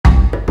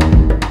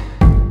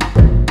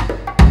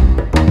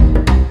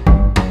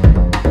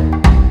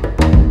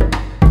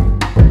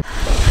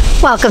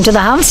Welcome to the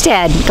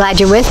homestead.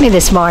 Glad you're with me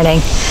this morning.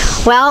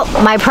 Well,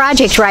 my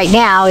project right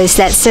now is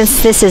that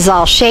since this is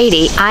all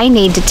shady, I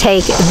need to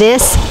take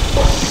this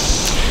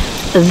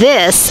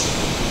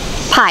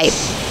pipe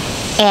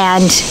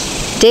and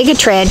dig a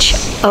trench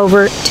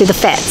over to the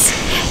fence.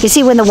 You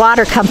see, when the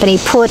water company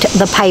put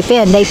the pipe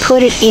in, they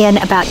put it in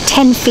about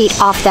 10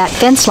 feet off that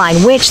fence line,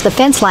 which the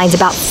fence line is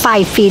about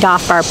 5 feet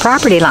off our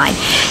property line.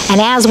 And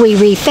as we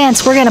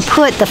re-fence, we're going to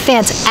put the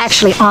fence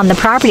actually on the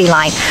property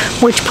line,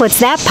 which puts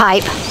that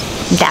pipe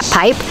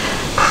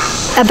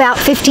about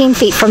 15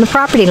 feet from the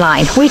property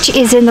line, which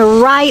is in the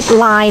right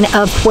line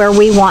of where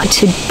we want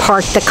to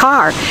park the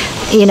car,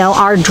 you know,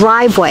 our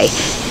driveway.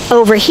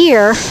 Over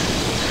here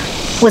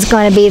was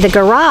going to be the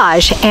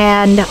garage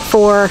and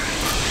for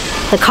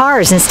the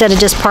cars instead of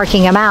just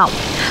parking them out.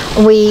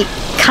 We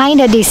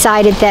kind of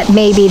decided that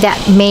maybe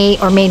that may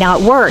or may not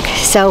work,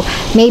 so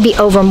maybe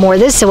over more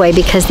this way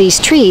because these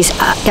trees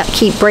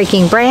keep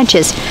breaking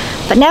branches.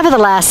 But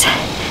nevertheless,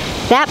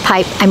 that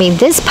pipe,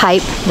 this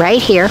pipe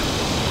right here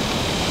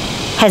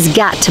has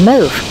got to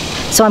move.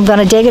 So I'm going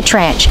to dig a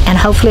trench and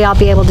hopefully I'll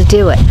be able to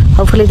do it.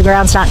 Hopefully the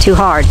ground's not too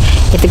hard.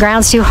 If the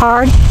ground's too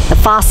hard, the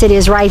faucet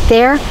is right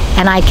there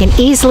and I can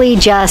easily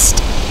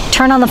just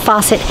turn on the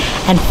faucet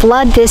and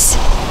flood this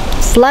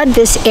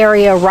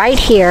area right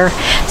here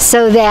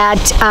so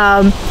that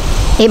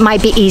it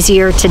might be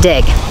easier to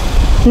dig.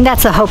 And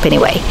that's the hope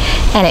anyway.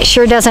 And it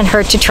sure doesn't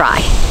hurt to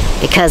try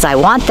because I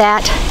want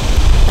that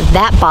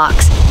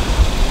box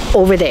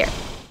over there.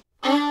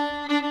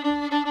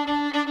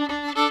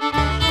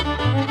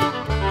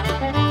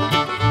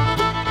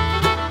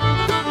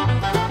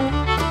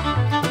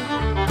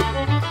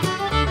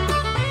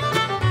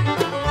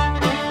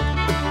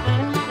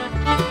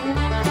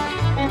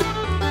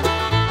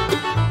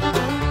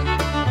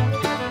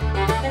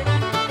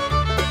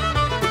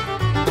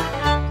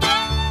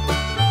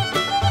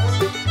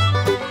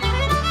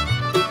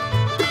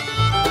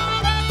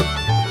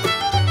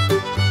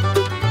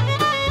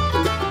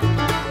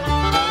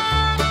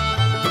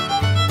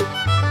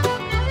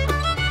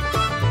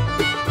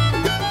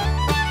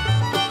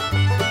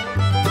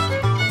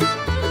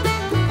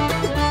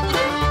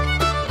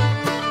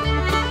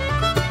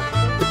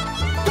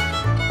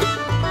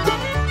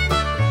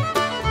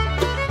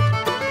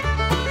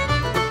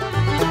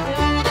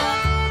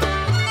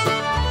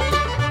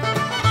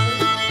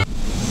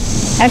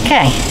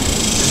 Okay,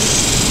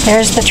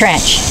 there's the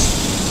trench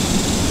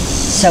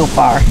so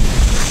far.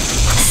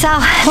 So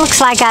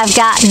looks like I've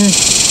gotten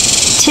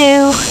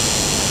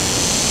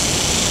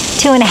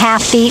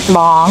 2.5 feet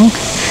long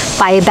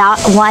by about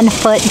 1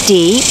 foot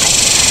deep.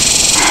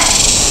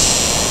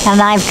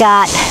 And I've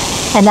got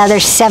another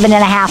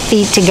 7.5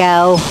 feet to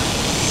go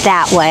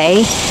that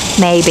way,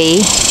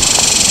 maybe.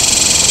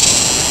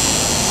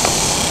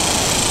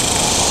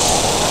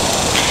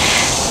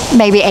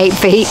 Maybe 8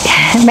 feet,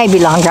 maybe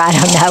longer, I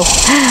don't know.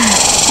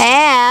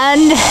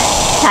 And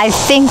I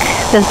think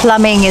the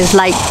plumbing is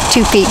like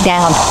 2 feet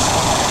down,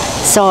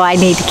 so I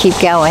need to keep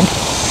going.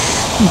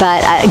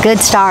 But a good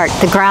start.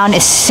 The ground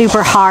is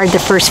super hard the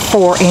first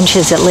 4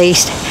 inches at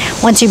least.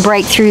 Once you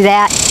break through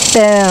that,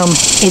 boom,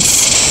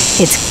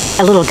 it's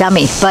a little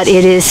gummy, but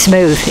it is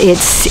smooth.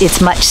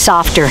 It's much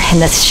softer and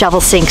the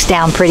shovel sinks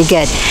down pretty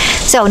good.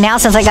 So now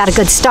since I got a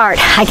good start,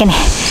 I can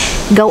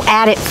go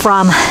at it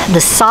from the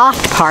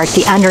soft part,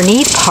 the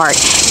underneath part,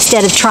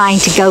 instead of trying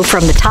to go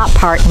from the top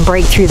part and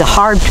break through the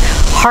hard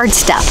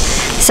stuff.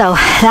 So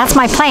that's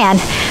my plan.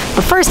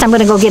 But first I'm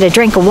going to go get a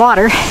drink of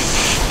water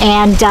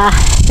and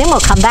then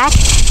we'll come back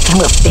and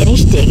we'll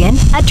finish digging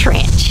a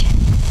trench.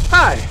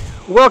 Hi,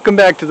 welcome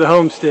back to the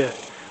homestead.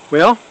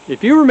 Well,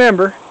 if you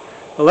remember,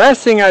 the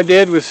last thing I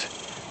did was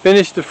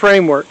finish the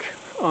framework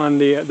on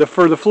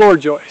for the floor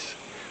joists.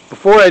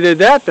 Before I did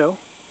that though,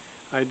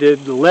 I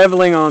did the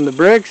leveling on the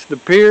bricks, the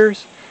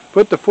piers,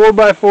 put the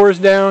 4x4s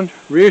down,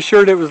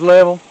 reassured it was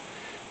level,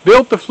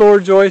 built the floor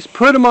joists,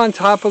 put them on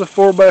top of the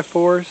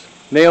 4x4s,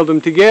 nailed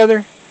them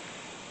together,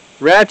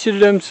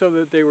 ratcheted them so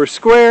that they were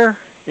square,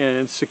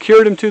 and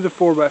secured them to the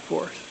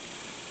 4x4s.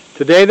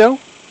 Today though,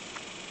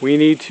 we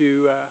need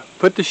to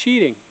put the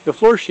sheeting, the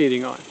floor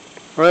sheeting on.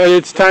 Alright,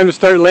 it's time to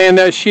start laying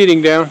that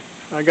sheeting down.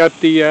 I got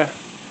the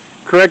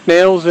correct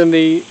nails in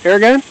the air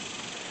gun.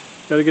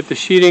 Got to get the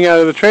sheeting out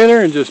of the trailer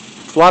and just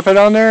flop it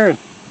on there. And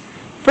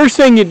first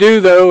thing you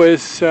do though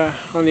is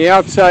on the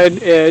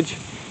outside edge,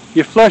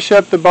 you flush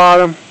up the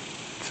bottom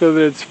so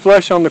that it's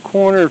flush on the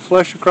corner and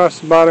flush across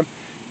the bottom.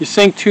 You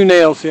sink 2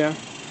 nails in.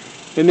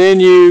 And then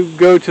you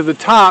go to the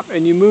top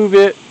and you move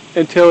it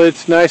until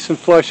it's nice and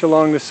flush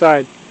along the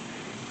side.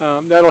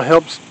 That'll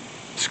help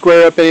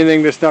square up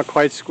anything that's not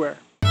quite square.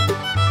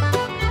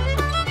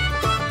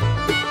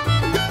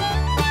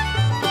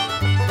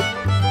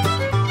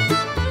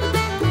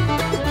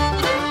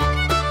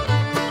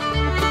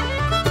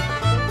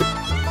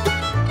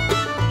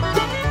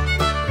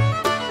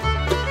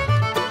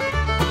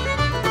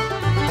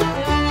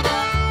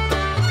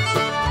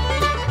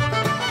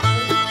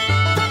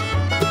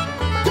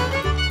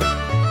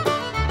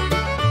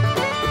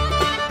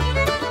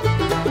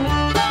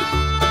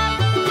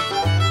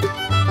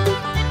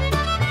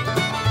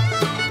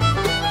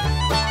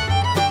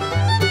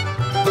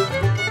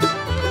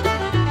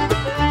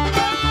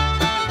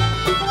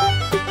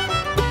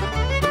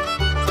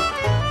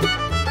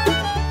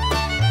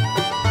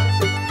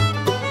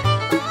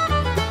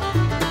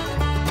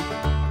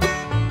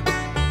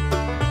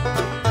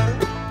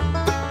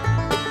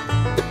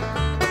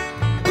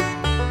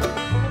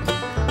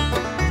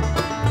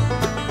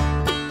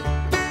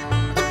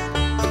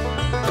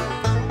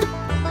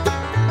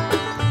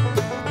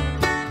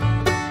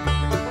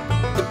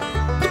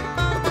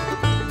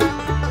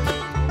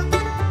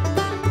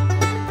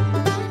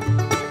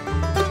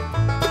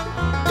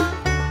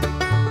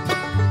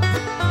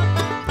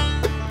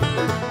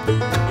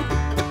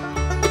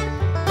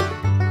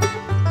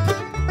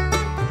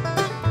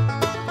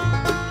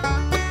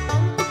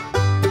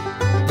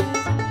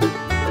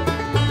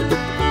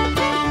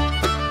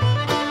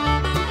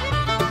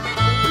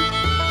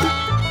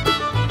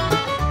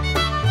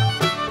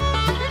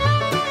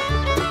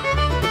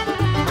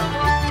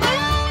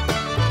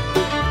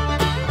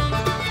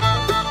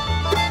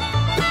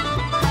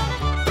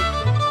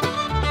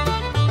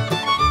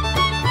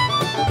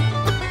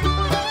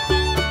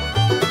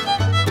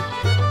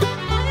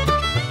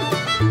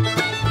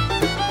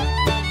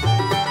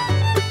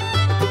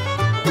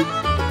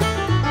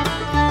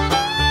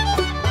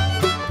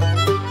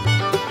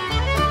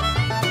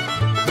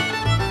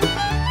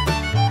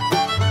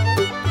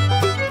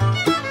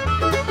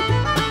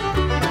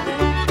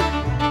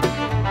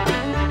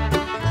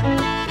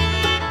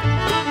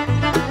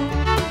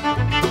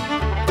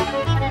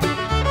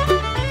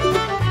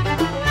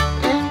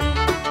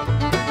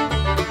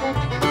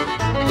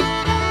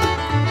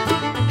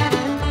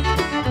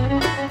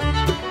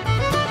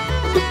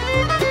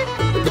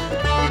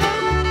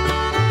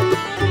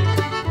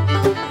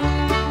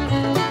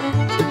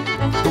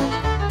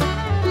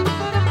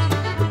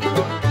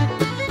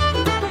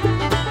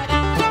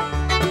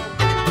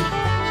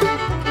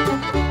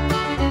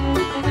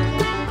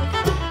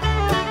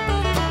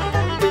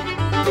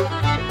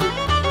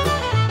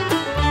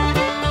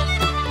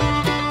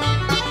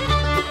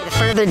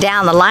 farther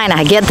down the line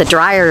I get, the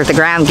drier the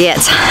ground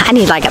gets. I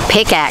need like a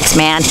pickaxe,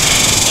 man.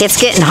 It's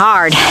getting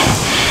hard.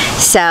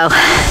 So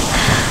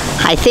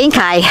I think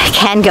I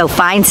can go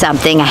find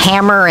something, a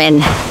hammer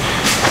and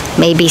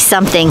maybe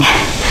something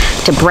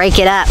to break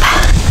it up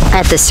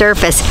at the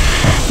surface.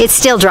 It's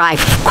still dry,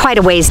 quite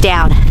a ways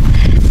down.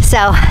 So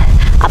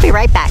I'll be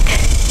right back.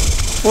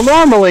 Well,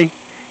 normally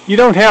you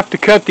don't have to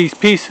cut these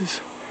pieces,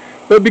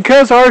 but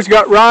because ours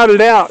got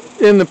rotted out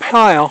in the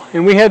pile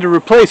and we had to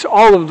replace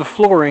all of the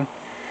flooring,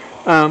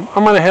 I'm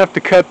going to have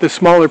to cut the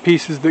smaller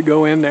pieces that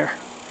go in there.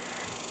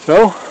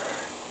 So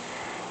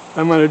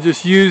I'm going to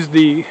just use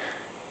the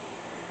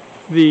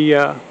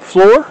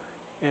floor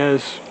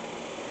as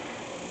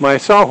my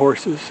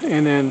sawhorses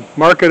and then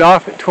mark it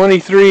off at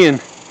 23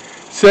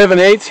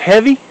 7/8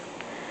 heavy,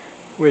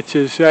 which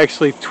is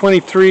actually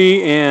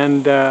 23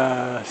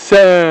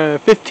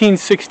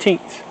 15/16.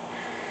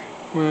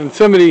 When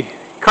somebody,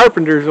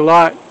 carpenters a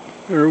lot,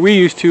 or we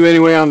used to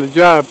anyway on the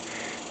job,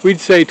 we'd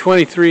say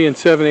 23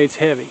 7/8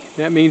 heavy.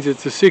 That means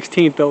it's a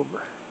 16th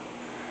over.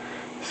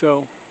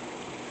 So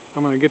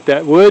I'm going to get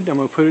that wood, I'm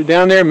going to put it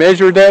down there,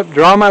 measure it up,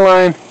 draw my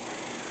line,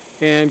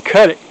 and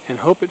cut it, and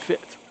hope it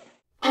fits.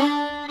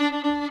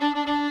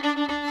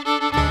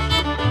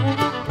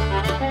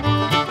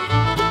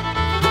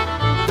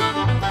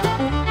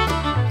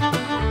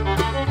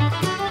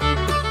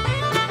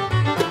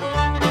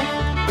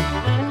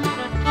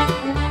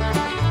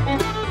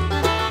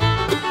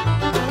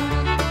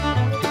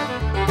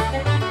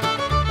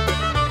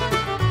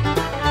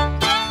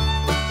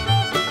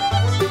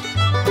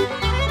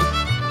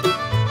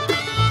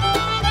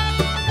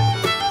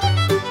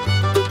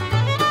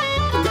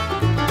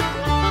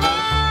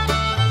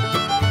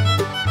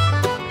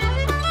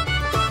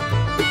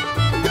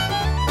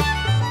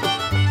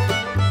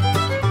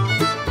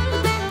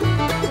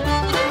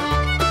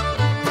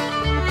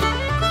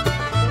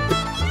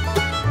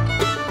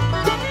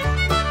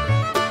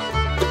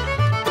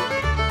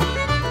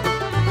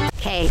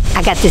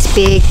 I got this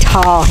big,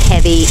 tall,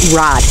 heavy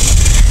rod.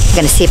 I'm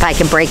gonna see if I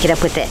can break it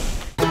up with it.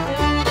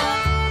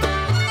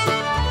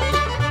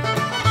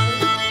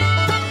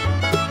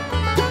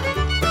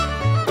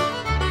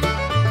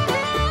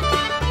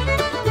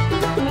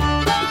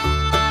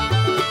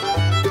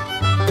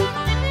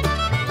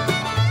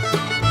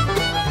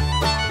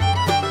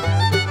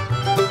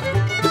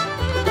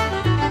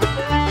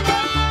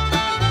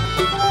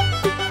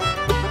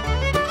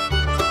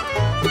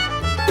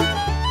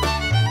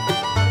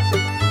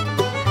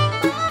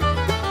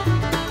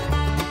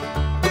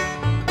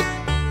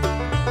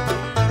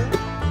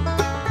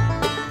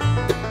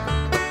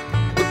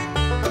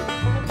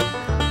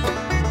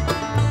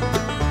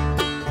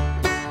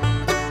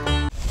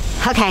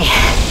 Okay,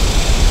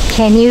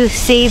 can you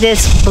see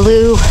this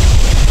blue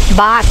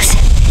box?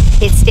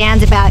 It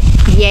stands about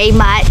yay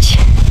much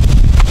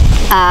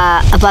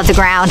above the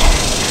ground.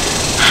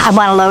 I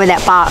want to lower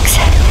that box.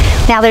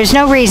 Now there's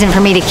no reason for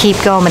me to keep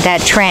going with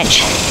that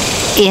trench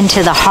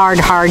into the hard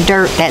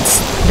dirt that's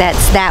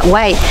that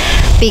way,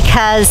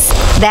 because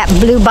that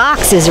blue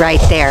box is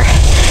right there.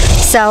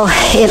 So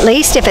at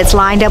least if it's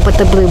lined up with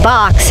the blue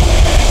box,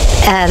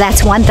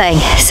 that's one thing.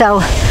 So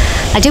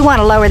I do want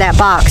to lower that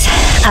box.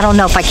 I don't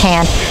know if I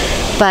can,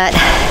 but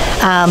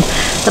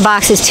the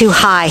box is too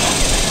high.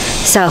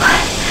 So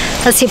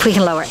let's see if we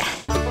can lower it.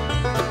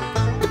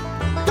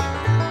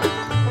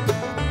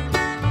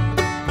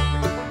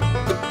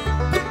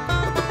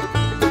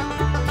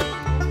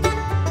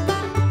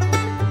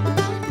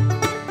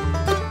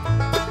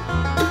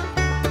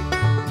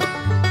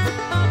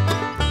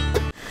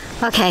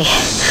 Okay,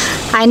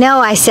 I know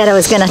I said I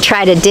was going to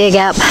try to dig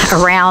up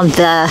around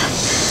the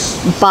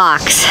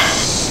box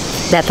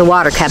that the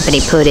water company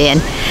put in,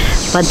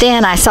 but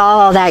then I saw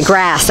all that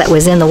grass that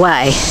was in the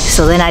way,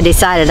 so then I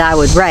decided I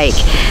would rake.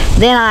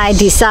 Then I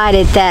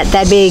decided that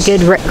that'd be a good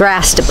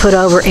grass to put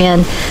over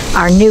in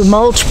our new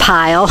mulch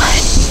pile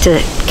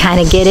to kind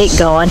of get it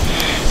going.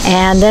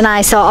 And then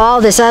I saw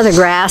all this other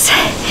grass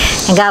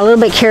and got a little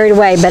bit carried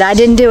away, but I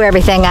didn't do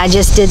everything. I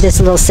just did this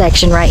little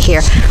section right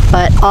here.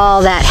 But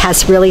all that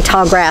has really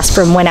tall grass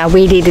from when I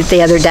weeded it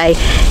the other day.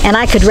 And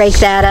I could rake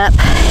that up,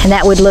 and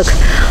that would look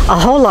a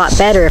whole lot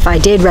better if I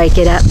did rake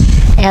it up.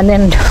 And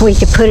then we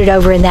could put it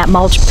over in that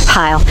mulch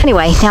pile.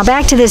 Anyway, now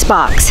back to this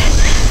box.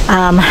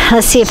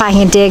 Let's see if I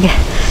can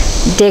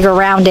dig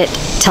around it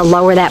to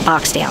lower that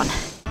box down.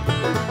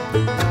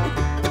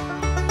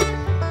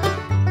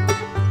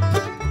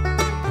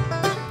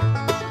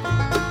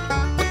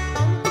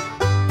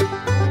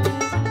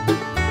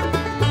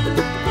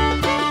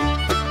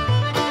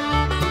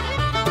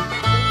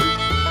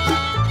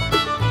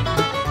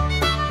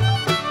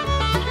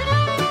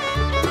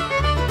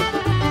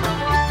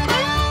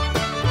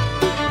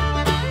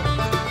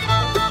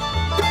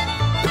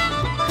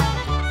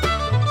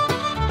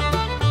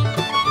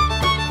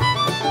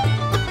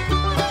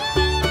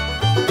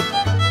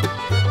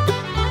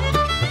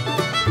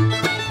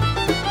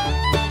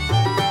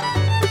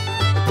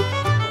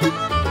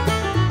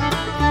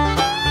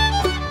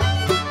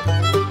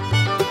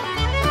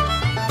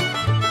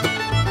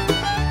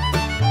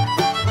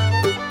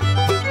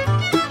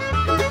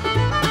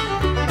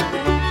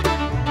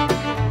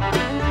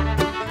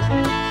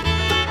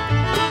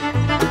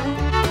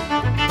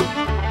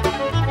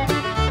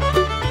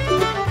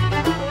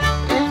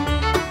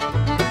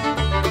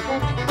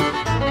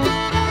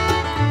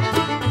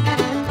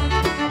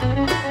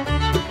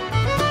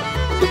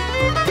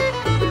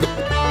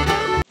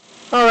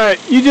 Alright,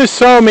 you just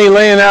saw me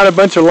laying out a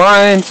bunch of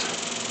lines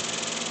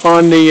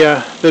on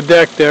the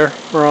deck there,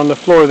 or on the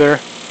floor there.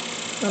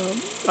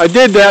 I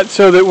did that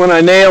so that when I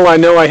nail, I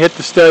know I hit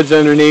the studs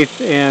underneath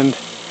and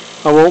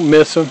I won't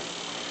miss them.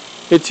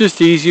 It's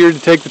just easier to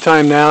take the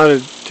time now to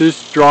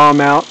just draw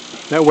them out.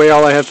 That way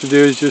all I have to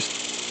do is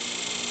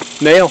just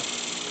nail.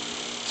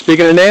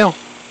 Speaking of nail,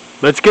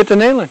 let's get to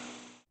nailing.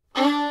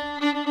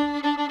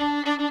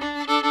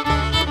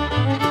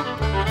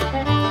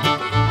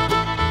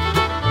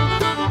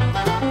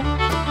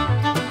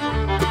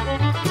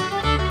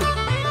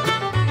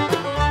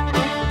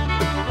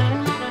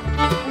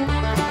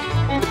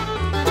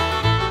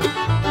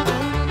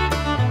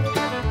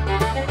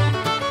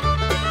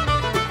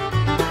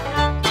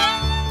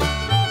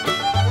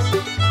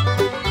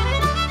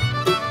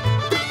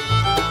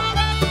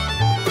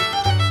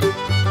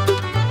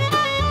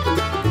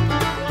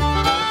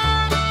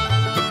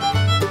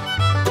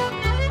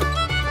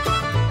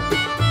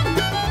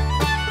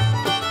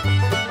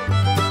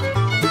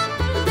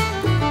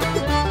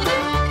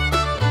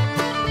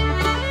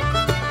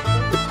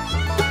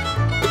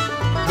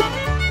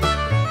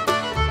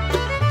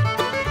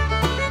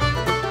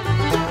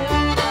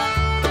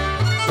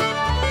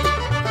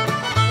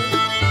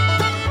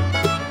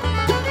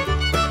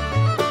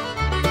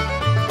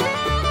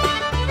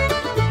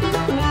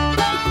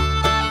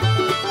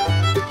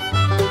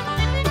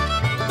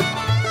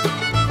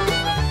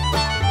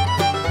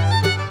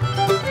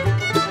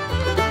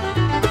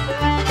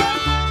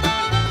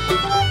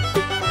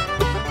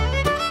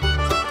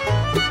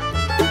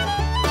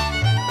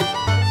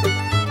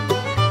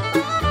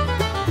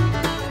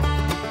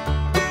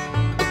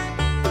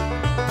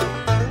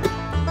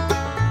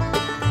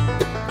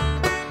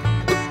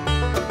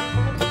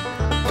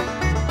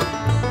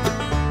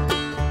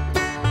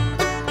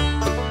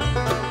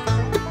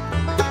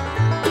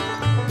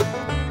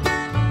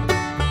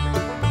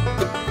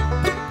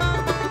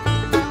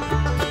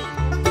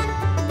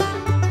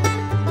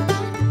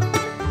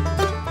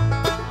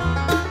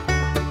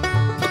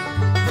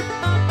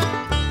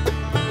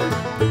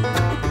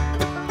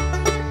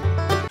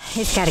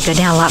 It's got to go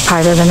down a lot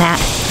farther than that.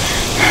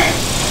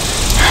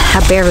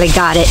 I barely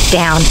got it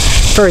down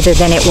further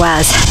than it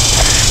was.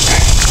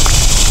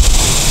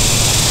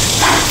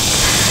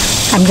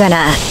 I'm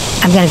gonna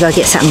go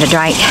get something to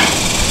drink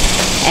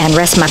and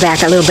rest my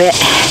back a little bit,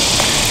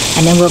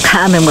 and then we'll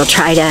come and we'll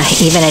try to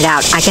even it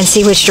out. I can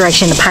see which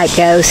direction the pipe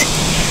goes.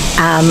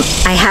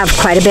 I have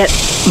quite a bit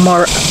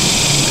more.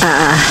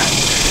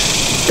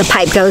 The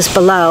pipe goes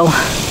below.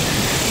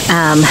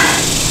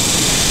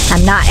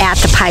 I'm not at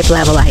the pipe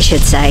level, I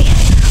should say,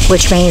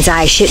 which means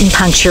I shouldn't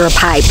puncture a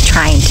pipe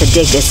trying to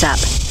dig this up.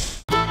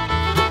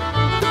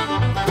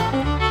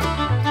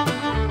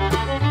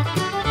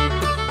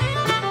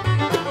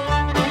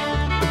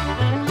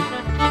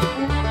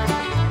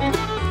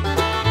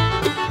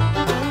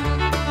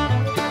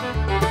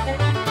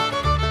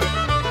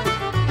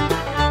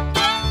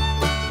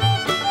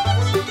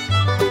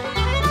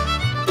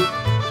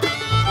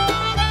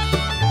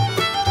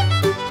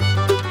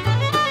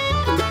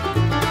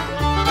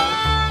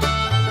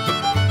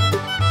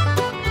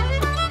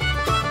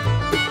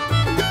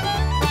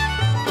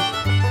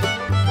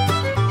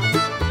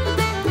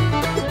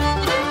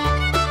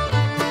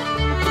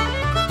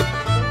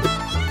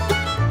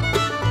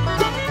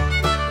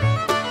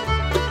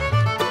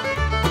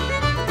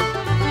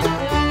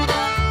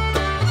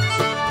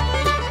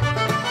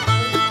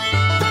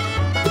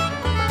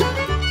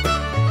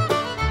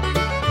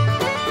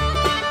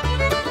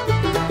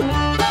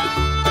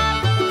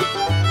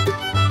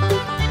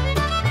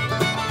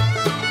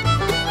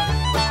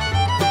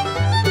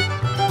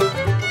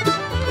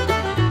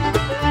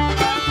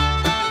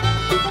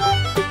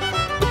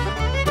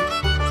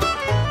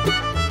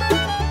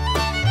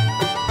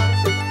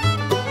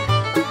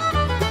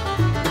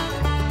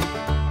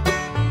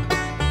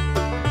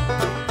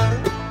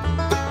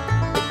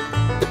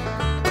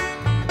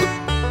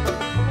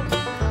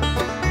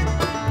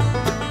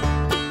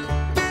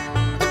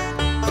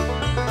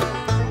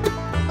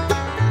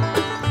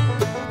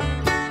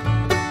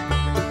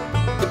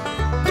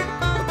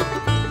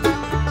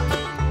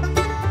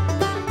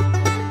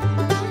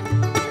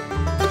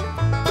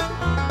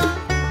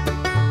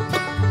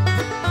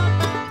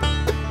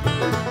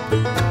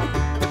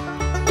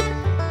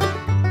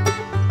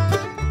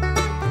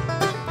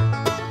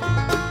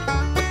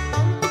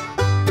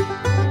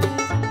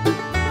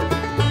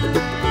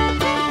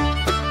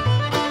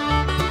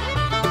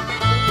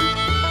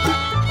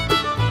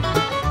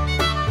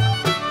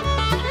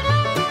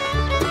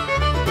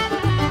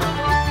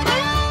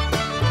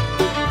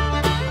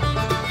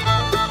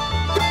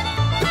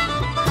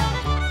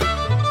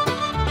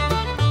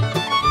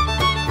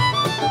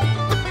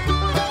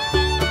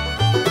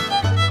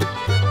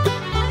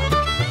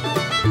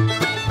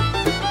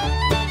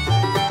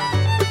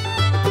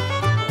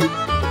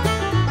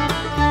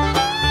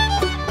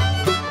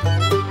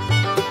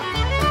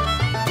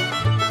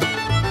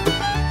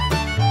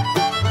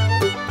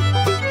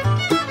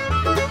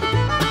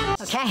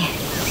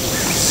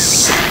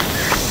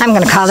 I'm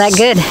gonna call that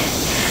good.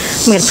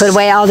 I'm going to put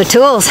away all the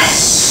tools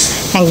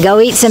and go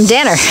eat some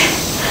dinner.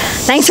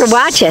 Thanks for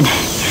watching.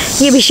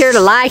 You be sure to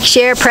like,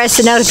 share, press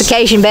the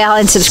notification bell,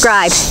 and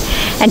subscribe.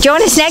 And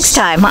join us next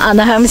time on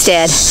the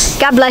homestead.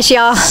 God bless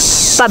y'all.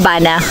 Bye-bye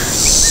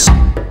now.